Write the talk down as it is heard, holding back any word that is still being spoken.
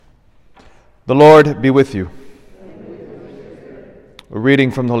The Lord be with you. A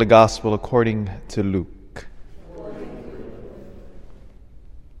reading from the Holy Gospel according to Luke.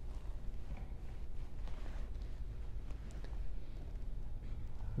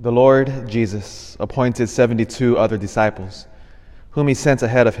 The Lord Jesus appointed 72 other disciples, whom he sent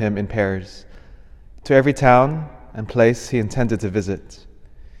ahead of him in pairs, to every town and place he intended to visit.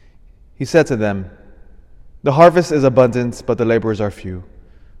 He said to them, "The harvest is abundant, but the laborers are few.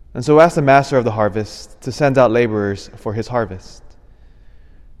 And so ask the master of the harvest to send out laborers for his harvest.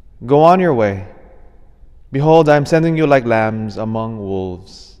 Go on your way. Behold, I am sending you like lambs among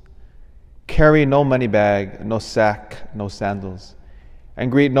wolves. Carry no money bag, no sack, no sandals, and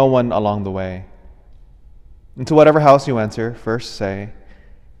greet no one along the way. Into whatever house you enter, first say,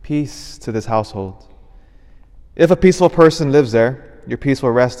 'Peace to this household.' If a peaceful person lives there, your peace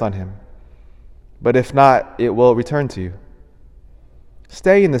will rest on him. But if not, it will return to you.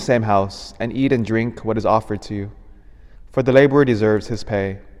 Stay in the same house and eat and drink what is offered to you, for the laborer deserves his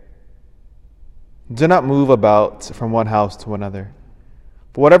pay. Do not move about from one house to another.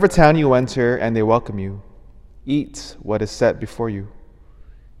 For whatever town you enter and they welcome you, eat what is set before you.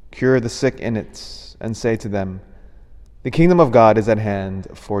 Cure the sick in it, and say to them, 'The kingdom of God is at hand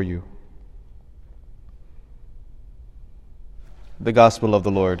for you.'" The Gospel of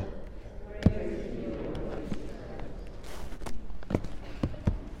the Lord.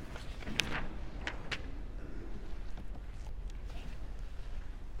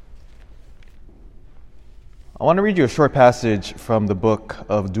 I want to read you a short passage from the book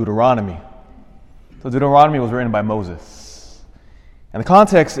of Deuteronomy. So Deuteronomy was written by Moses. And the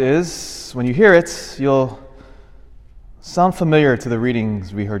context is, when you hear it, you'll sound familiar to the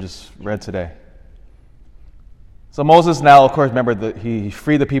readings we just read today. So Moses now, of course, remember that he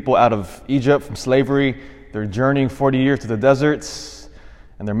freed the people out of Egypt from slavery. They're journeying 40 years to the deserts,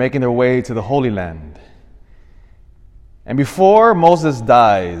 and they're making their way to the Holy Land. And before Moses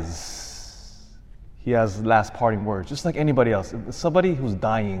dies, he has last parting words, just like anybody else. Somebody who's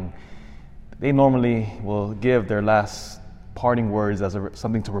dying, they normally will give their last parting words as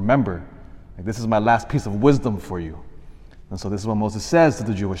something to remember. Like, this is my last piece of wisdom for you. And so this is what Moses says to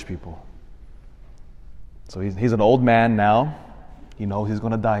the Jewish people. So he's an old man now. He knows he's going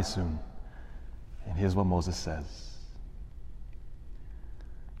to die soon. And here's what Moses says.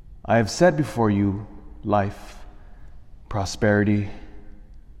 "I have set before you life, prosperity,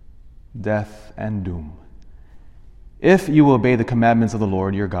 death, and doom. If you will obey the commandments of the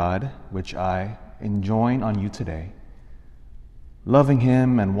Lord your God, which I enjoin on you today, loving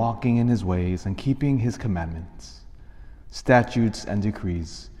him and walking in his ways and keeping his commandments, statutes, and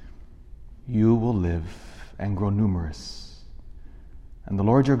decrees, you will live and grow numerous. And the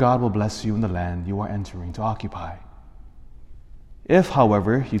Lord your God will bless you in the land you are entering to occupy. If,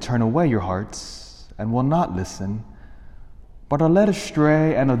 however, you turn away your hearts and will not listen, but are led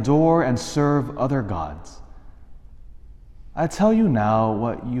astray and adore and serve other gods, I tell you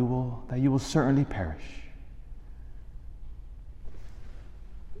now that you will certainly perish."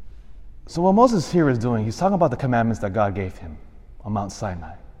 So what Moses here is doing, he's talking about the commandments that God gave him on Mount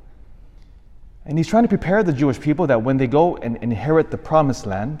Sinai. And he's trying to prepare the Jewish people that when they go and inherit the promised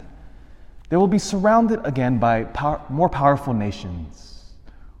land, they will be surrounded again by more powerful nations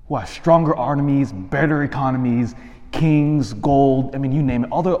who have stronger armies, better economies, kings, gold, you name it,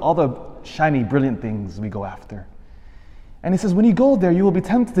 all the shiny, brilliant things we go after. And he says, when you go there, you will be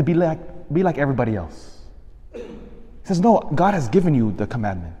tempted to be like everybody else. He says, no, God has given you the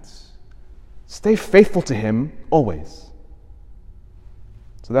commandments. Stay faithful to him always.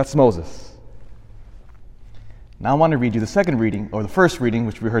 So that's Moses. Now I want to read you the second reading, or the first reading,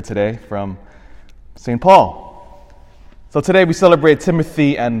 which we heard today from St. Paul. So today we celebrate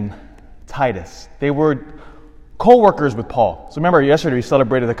Timothy and Titus. They were co-workers with Paul. So remember, yesterday we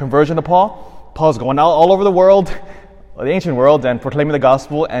celebrated the conversion of Paul. Paul's going out all over the world, the ancient world, and proclaiming the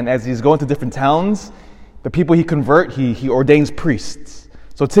gospel. And as he's going to different towns, the people he he ordains priests.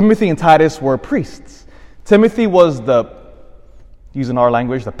 So Timothy and Titus were priests. Timothy was using our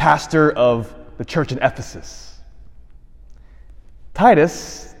language, the pastor of the church in Ephesus.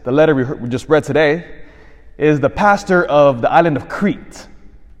 Titus, the letter we just read today, is the pastor of the island of Crete.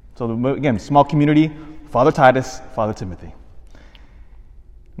 So again, small community, Father Titus, Father Timothy.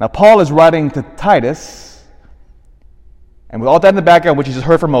 Now Paul is writing to Titus, and with all that in the background, which you just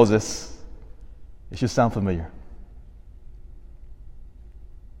heard from Moses, it should sound familiar.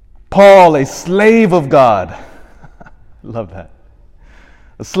 Paul, a slave of God. Love that.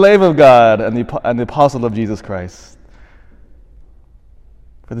 A slave of God and the apostle of Jesus Christ,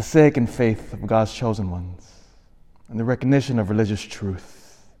 for the sake and faith of God's chosen ones and the recognition of religious truth.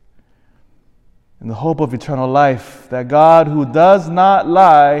 in the hope of eternal life, that God, who does not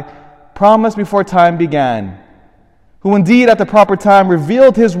lie, promised before time began, who indeed at the proper time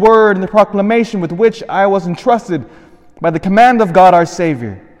revealed his word in the proclamation with which I was entrusted by the command of God our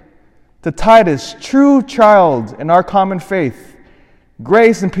Savior. To Titus, true child in our common faith,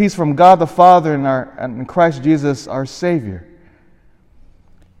 grace and peace from God the Father and Christ Jesus our Savior.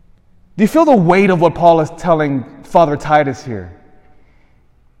 Do you feel the weight of what Paul is telling Father Titus here?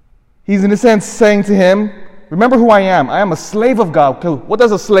 He's in a sense saying to him, remember who I am. I am a slave of God. What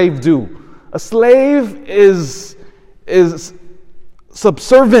does a slave do? A slave is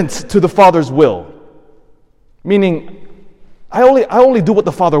subservient to the Father's will. Meaning, I only do what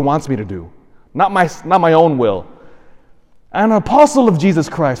the Father wants me to do, not my own will. I'm an apostle of Jesus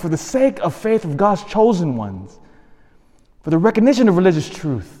Christ for the sake of faith of God's chosen ones, for the recognition of religious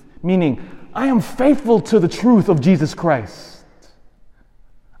truth, meaning I am faithful to the truth of Jesus Christ,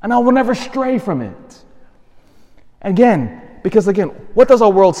 and I will never stray from it. Because what does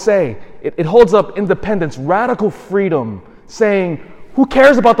our world say? It holds up independence, radical freedom, saying, who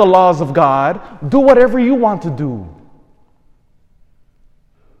cares about the laws of God? Do whatever you want to do.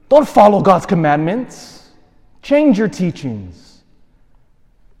 Don't follow God's commandments. Change your teachings.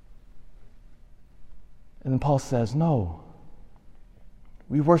 And then Paul says, no.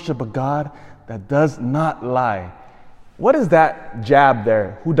 We worship a God that does not lie. What is that jab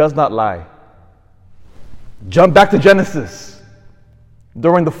there? Who does not lie? Jump back to Genesis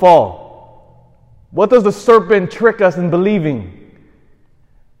during the fall. What does the serpent trick us in believing?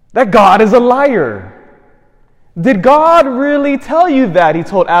 That God is a liar. Did God really tell you that? He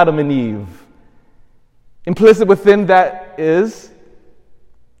told Adam and Eve. Implicit within that is,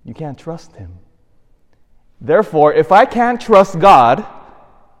 you can't trust him. Therefore, if I can't trust God,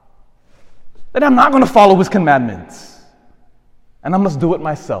 then I'm not going to follow his commandments. And I must do it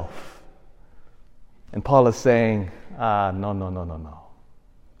myself. And Paul is saying, no.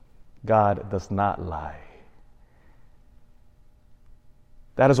 God does not lie.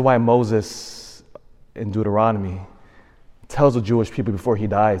 That is why Moses in Deuteronomy tells the Jewish people before he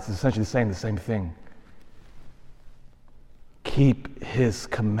dies, he's essentially saying the same thing. Keep his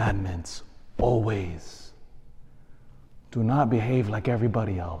commandments always. Do not behave like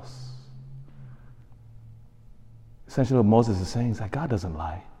everybody else. Essentially what Moses is saying is that God doesn't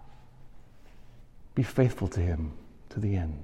lie. Be faithful to him to the end.